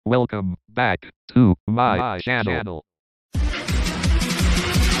Welcome back to my channel.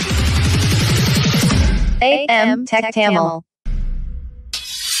 AM Tech Tamil.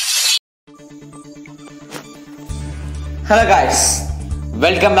 Hello guys,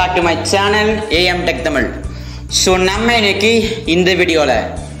 welcome back to my channel AM Tech Tamil. So நம்ம இன்னைக்கு இந்த வீடியோல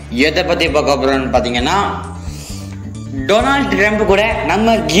எதை பத்தி பார்க்க போறோம்னு பாத்தீங்கன்னா டொனால்ட் ட்ரம்ப் கூட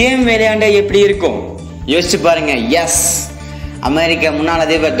நம்ம கேம் விளையாண்ட எப்படி இருக்கும் யோசிச்சு பாருங்க. எஸ், அமெரிக்கா முன்னாள்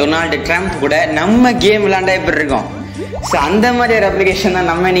அதிபர் டொனால்டு ட்ரம்ப் கூட நம்ம கேம் விளையாண்டா எப்படி இருக்கும். ஸோ அந்த மாதிரி ஒரு அப்ளிகேஷன் தான்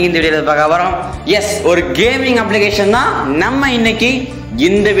நம்ம இன்னைக்கு இந்த வீடியோவில் பார்க்க போகிறோம். எஸ், ஒரு கேமிங் அப்ளிகேஷன் தான் நம்ம இன்னைக்கு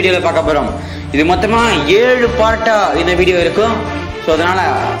இந்த வீடியோவில் பார்க்க போகிறோம். இது மொத்தமாக 7 பார்ட்டாக இந்த வீடியோ இருக்கும். ஸோ அதனால்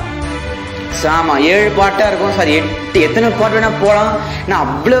ஆமாம் 7 பார்ட்டாக இருக்கும். சாரி 8, எத்தனை பார்ட் வேணால் போகலாம். ஏன்னா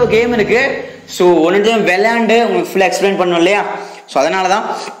அவ்வளோ கேம் இருக்குது. ஸோ ஒன்றுத்தையும் விளையாண்டு உங்களுக்கு ஃபுல்லாக எக்ஸ்பிளைன் பண்ணணும் இல்லையா. ஸோ அதனால தான்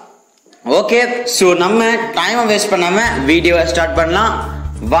ஓகே. ஸோ நம்ம டைமை வேஸ்ட் பண்ணாமல் வீடியோவை ஸ்டார்ட் பண்ணலாம்.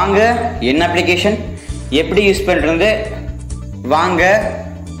 வாங்க, என்ன அப்ளிகேஷன் எப்படி யூஸ் பண்ணுறது வாங்க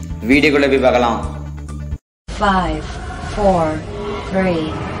வீடியோக்குள்ளே போய் பார்க்கலாம். 5, 4, 3,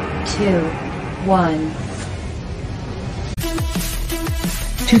 2, 1.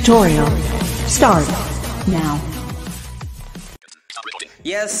 Tutorial start now.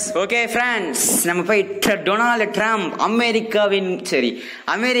 S, okay friends, நம்ம போய் டொனால்டு ட்ரம்ப்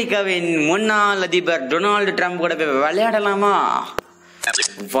அமெரிக்காவின் முன்னாள் அதிபர் டொனால்டு ட்ரம்ப் கூட போய் விளையாடலாமா?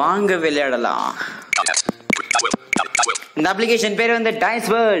 வாங்க விளையாடலாம். இந்த அப்ளிகேஷன் பேர் வந்து டைஸ்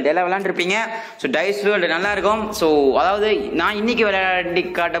வேர்ல்டு. எல்லாம் விளையாண்டுருப்பீங்க. ஸோ டைஸ் வேர்ல்டு நல்லா இருக்கும். ஸோ அதாவது நான் இன்னைக்கு விளையாடி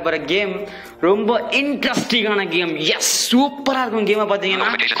காட்ட போகிற கேம் ரொம்ப இன்ட்ரெஸ்டிங்கான கேம். எஸ், சூப்பராக இருக்கும். கேமை பார்த்தீங்கன்னா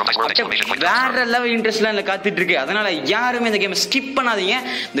வேற லெவல் இன்ட்ரெஸ்ட்லாம் இல்லை காத்துட்டு இருக்கு. அதனால யாருமே இந்த கேமை ஸ்கிப் பண்ணாதீங்க.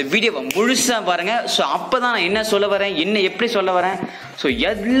 இந்த வீடியோவை முழுசாக பாருங்க. ஸோ அப்போ தான் நான் என்ன சொல்ல வரேன், என்ன எப்படி சொல்ல வரேன், ஸோ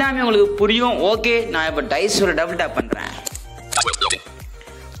எல்லாமே உங்களுக்கு புரியும். ஓகே, நான் இப்போ டைஸ் வேர்ல்டு டபுள் டேப் பண்ணுறேன்.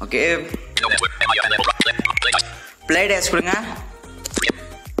 ஓகே, பிளே டேஸ் கொடுங்க.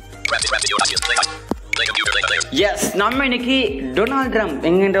 எஸ், நம்ம இன்னைக்கு டொனால்ட் ட்ரம்ப்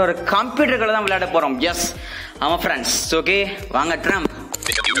என்கின்ற ஒரு கம்ப்யூட்டர்களை தான் விளையாட போறோம். எஸ், ஆமா ஃப்ரெண்ட்ஸ். ஓகே, வாங்க ட்ரம்ப்.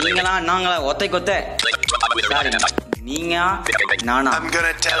 நீங்களா நாங்களா ஒத்தை கொத்த நீங்க நானா? I'm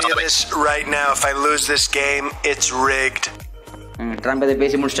gonna tell you this right now. If I lose this game, it's rigged. Trump இதை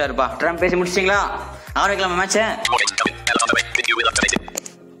பேசி முடிச்சிட்டாருப்பா. ட்ரம்ப் பேசி முடிச்சிட்டீங்களா? ஆரம்பிக்கலாமா மேட்சை?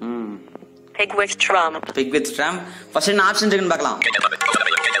 Pig with Trump. First என்ன ஆப்ஷன்ஸ் இருக்குன்னு பார்க்கலாம்.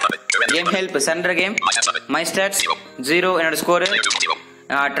 Game help, centre game, my stats 0, என்னோட ஸ்கோர்,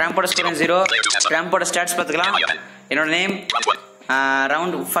 ட்ரம்போட ஸ்கோர் 0, ட்ரம்போட ஸ்டாட்ஸ் பார்த்துக்கலாம். என்னோட நேம்,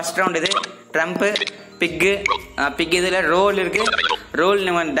 ரவுண்ட் ஃபர்ஸ்ட் ரவுண்ட் இது ட்ரம்ப், பிக் இதில் ரோல் இருக்கு. ரோல்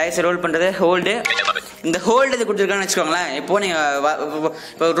நம்ம டைஸ் ரோல் பண்ணுறது ஹோல்டு. இந்த ஹோல்டு இது கொடுத்துருக்கான்னு வச்சுக்கோங்களேன். இப்போ நீங்கள்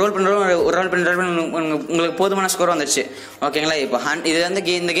இப்போ ரோல் பண்ணுற உங்களுக்கு போதுமான ஸ்கோர் வந்துடுச்சு. ஓகேங்களா? இப்போ இது வந்து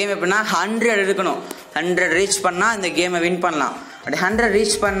இந்த கேம் எப்படின்னா 100 எடுக்கணும். 100 ரீச் பண்ணால் இந்த கேமை வின் பண்ணலாம். அப்படி 100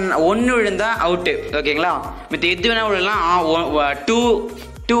 ரீச் பண்ண 1 விழுந்தா அவுட்டு. ஓகேங்களா? மித்த எது வேணா விழலாம். 2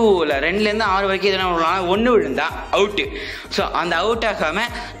 2லேருந்து 6 வரைக்கும் எதுனா விழலாம். 1 விழுந்தா அவுட்டு. ஸோ அந்த அவுட் ஆகாமல்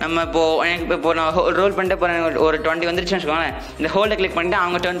நம்ம இப்போ நான் ரோல் பண்ணிட்டு இப்போ ஒரு 20 வந்துருச்சுன்னு வச்சுக்கோங்களேன். இந்த ஹோல்டை கிளிக் பண்ணிட்டு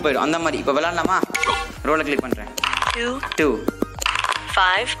அவங்க டர்ன் போயிடும். அந்த மாதிரி இப்போ விளாட்லாமா? ரோலை கிளிக் பண்ணுறேன். 2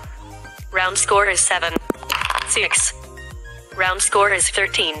 5 round score is 7 6 round score is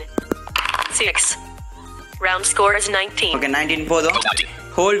 13 6 round score is 19. Okay, 19 போதும்.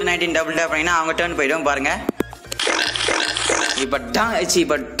 ஹோல்டு 19 டபுள் டேப் பண்ணிங்கன்னா அவங்க டர்ன் போயிடும். பாருங்க, இப்போ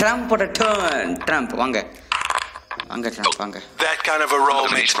ட்ரம்போட டர்ன். ட்ரம்ப் வாங்க ட்ரம்ப் வாங்க. That kind of a roll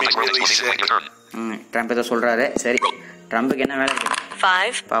makes me really sick. Trump ஏதோ சொல்றாரு. சரி, ட்ரம்புக்கு என்ன வேலை இருக்கு?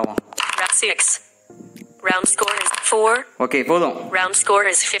 5 பாவம். 6 round score is 4. ஓகே, போதும். round score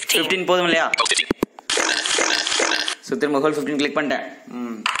is 15. 15 போதும் இல்லையா? ஸோ திரும்ப ஹோல் 15 கிளிக் பண்ணிட்டேன்.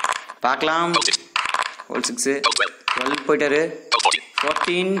 பார்க்கலாம். ஹோல் 6 12 போயிட்டாரு.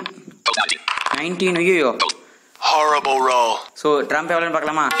 14 19 ஐயோ Horrible roll. ஸோ ட்ரம்ப் எவ்வளோன்னு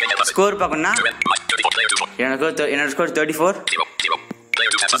பார்க்கலாமா? ஸ்கோர் பார்க்கணும்னா என்னோட ஸ்கோர் 34.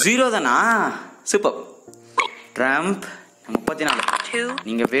 0 தானா? சூப்பர். ட்ரம்ப் 34. 2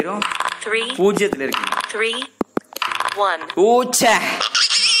 நீங்க வெறும் 3 0ல இருக்கீங்க. 3 1. ஓச்சே,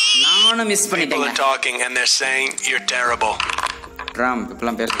 நானும் மிஸ் People பண்ணிட்டேங்க. are talking and they're saying you're terrible. Trump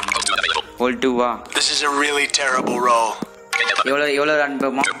இப்பெல்லாம் பேசுறாங்க. ஹோல் 2 வா. This is a really terrible roll. எவ்வளோ ரன்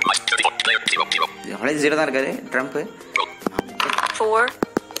போமா? எவ்வளோ 0 தான் இருக்காது Trump. 4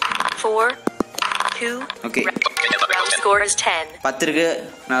 4 2. Okay, round score is 10. 10 இருக்கு.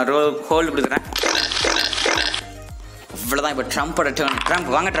 நான் ஹோல்டு கொடுக்குறேன். அவ்வளோதான். இப்போ ட்ரம்போட டர்ன். ட்ரம்ப்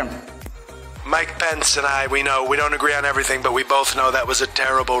வாங்க Trump. Mike Pence and I, we know we don't agree on everything, but we both know that was a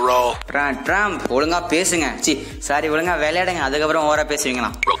terrible roll. Trump ஒழுங்கா பேசுங்க. சாரி, ஒழுங்கா விளையாடுங்க. அதுக்கப்புறம் ஓவரா பேசுவீங்களா?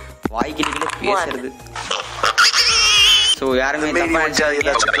 வாய்க்கிட்டு பேசுறது. So யாருமே The media would tell you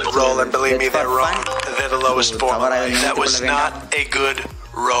that's a good roll, and believe me, they're wrong. They're the lowest form. That was not a good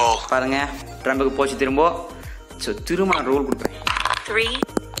roll. பாருங்க, ட்ரம்புக்கு போச்சு திரும்ப. So திரும்ப நான் ரோல் கொடுப்பேன். 3,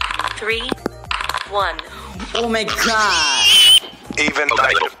 3, 1. Oh my god. Even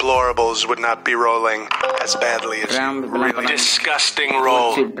my deplorables would not be rolling as badly as you. Disgusting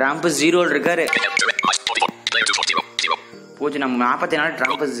roll. Trump 0 இருக்காரு. போச்சு, நம்ம 44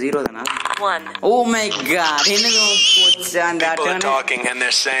 Trump 0 தானா? 1. Oh my god. என்னது போச்சு அந்த People are talking and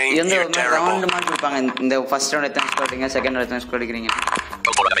they're saying you're terrible. Round மாதிரி கொடுப்பாங்க. இந்த ஃபர்ஸ்ட் ரவுண்ட் எத்தனை ஸ்கோர் அடிக்கிறீங்க, செகண்ட் ரவுண்ட் எத்தனை ஸ்கோர் அடிக்கிறீங்க?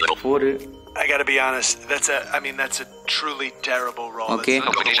 4. I gotta be honest. That's a truly terrible roll. Okay.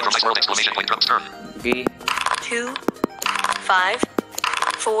 Okay. 2, 5,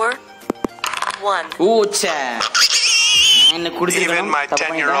 4, 1. Oocha. Even my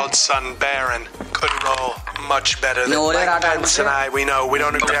 10-year-old son Baron could roll much better than Mike Pence and I. We know we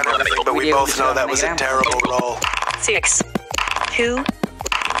don't agree on everything, but we both know that was a terrible roll. 6, 2,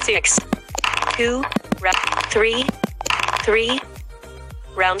 6, 2, 3, 3.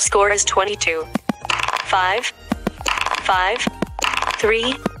 Round score is 22. 5, 5,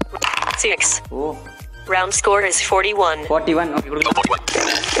 3, 6. Oh. Round score is 41. 41.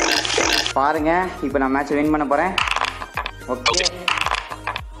 பாருங்க, இப்போ நான் match win பண்ண போறேன். Okay,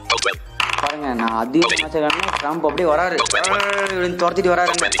 பாருங்க, நான் அதிக match win Trump அப்படியே வராரு, துரத்திட்டு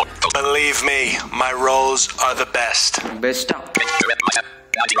வராரு. Believe me, my rolls are the best. பெஸ்டா.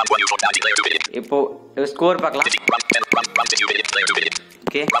 இப்போ ஸ்கோர் பார்க்கலாம்.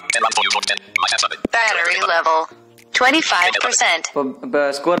 Okay, Battery level 25%. இப்போ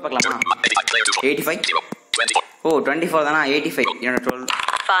ஸ்கோர் பார்க்கலாமா? 85. ஓ 24 தானா? 85. என்னோட 12.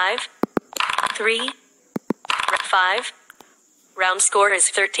 5, 3, 5. Round score is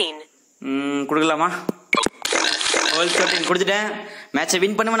 13. கொடுக்கலாமா? 13 கொடுத்துட்டேன். மேட்சை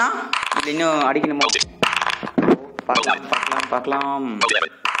வின் பண்ணுவேனா இல்லை இன்னும் அடிக்கணுமா? பார்க்கலாம்.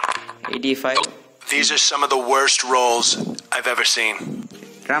 85. These are some of the worst rolls I've ever seen.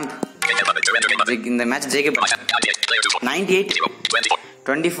 Trump இந்த மேட்ச் ஜெயிக்க 98.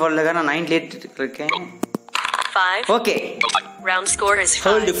 24ல நான் 98 இருக்கேன். 5. ஓகே, Round score is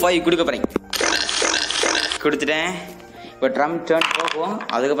 5 கொடுக்க போறேன். கொடுத்துட்டேன். இப்போ ட்ரம்ப் டர்ன் போகும்,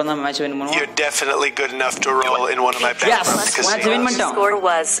 அதுக்கப்புறம் தான் மேட்ச் வின் பண்ணுவோம். You're definitely good enough to roll in one of my Yes, background match win பண்ணிட்டோம். Score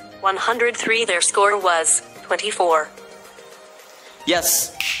was 103. Their score was 24. S,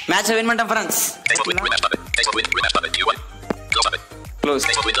 match win பண்ணிட்டோம் ஃப்ரெண்ட்ஸ். க்ளோஸ்.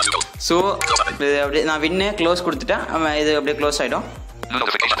 ஸோ இது அப்படியே நான் வின்னு க்ளோஸ் கொடுத்துட்டேன். இது அப்படியே க்ளோஸ் ஆகிடும்.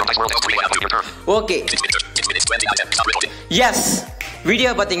 ஓகே, எஸ், வீடியோ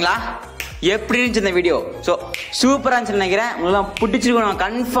பார்த்தீங்களா? எப்படி இருந்துச்சு இந்த வீடியோ? ஸோ சூப்பராக இருந்துச்சுன்னு நினைக்கிறேன். உங்களெல்லாம் பிடிச்சிருக்கும் நான்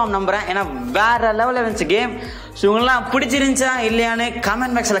கன்ஃபார்ம் நம்புகிறேன். ஏன்னா வேறு லெவலில் இருந்துச்சு கேம். ஸோ உங்களெல்லாம் பிடிச்சிருந்துச்சா இல்லையான்னு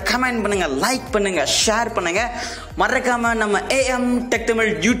கமெண்ட் பாக்ஸில் கமெண்ட் பண்ணுங்கள், லைக் பண்ணுங்கள், ஷேர் பண்ணுங்கள். மறக்காமல் நம்ம ஏஎம் டெக்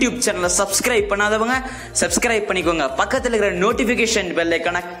தமிழ் யூடியூப் சேனலை சப்ஸ்கிரைப் பண்ணாதவங்க சப்ஸ்கிரைப் பண்ணிக்கோங்க. பக்கத்தில் இருக்கிற நோட்டிஃபிகேஷன் பெல்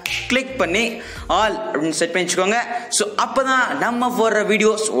ஐக்கானை கிளிக் பண்ணி ஆல் அப்படின்னு செட் பண்ணி வச்சுக்கோங்க. ஸோ அப்போ தான் நம்ம போடுற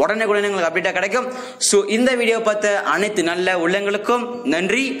வீடியோஸ் உடனே உங்களுக்கு அப்டேட்டாக கிடைக்கும். ஸோ இந்த வீடியோ பார்த்த அனைத்து நல்ல உள்ளங்களுக்கும்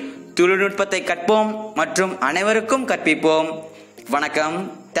நன்றி. தொழில்நுட்பத்தை கற்போம் மற்றும் அனைவருக்கும் கற்பிப்போம். வணக்கம்.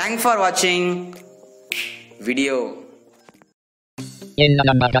 தேங்க்ஸ் ஃபார் வாட்சிங் video.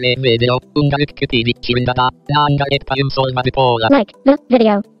 Like the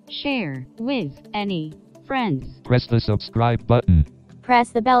video. Share with any friends. Press the subscribe button. Press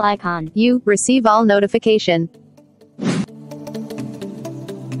the bell icon. You receive all notification.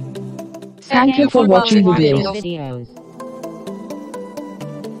 Thank you for watching the video. Videos.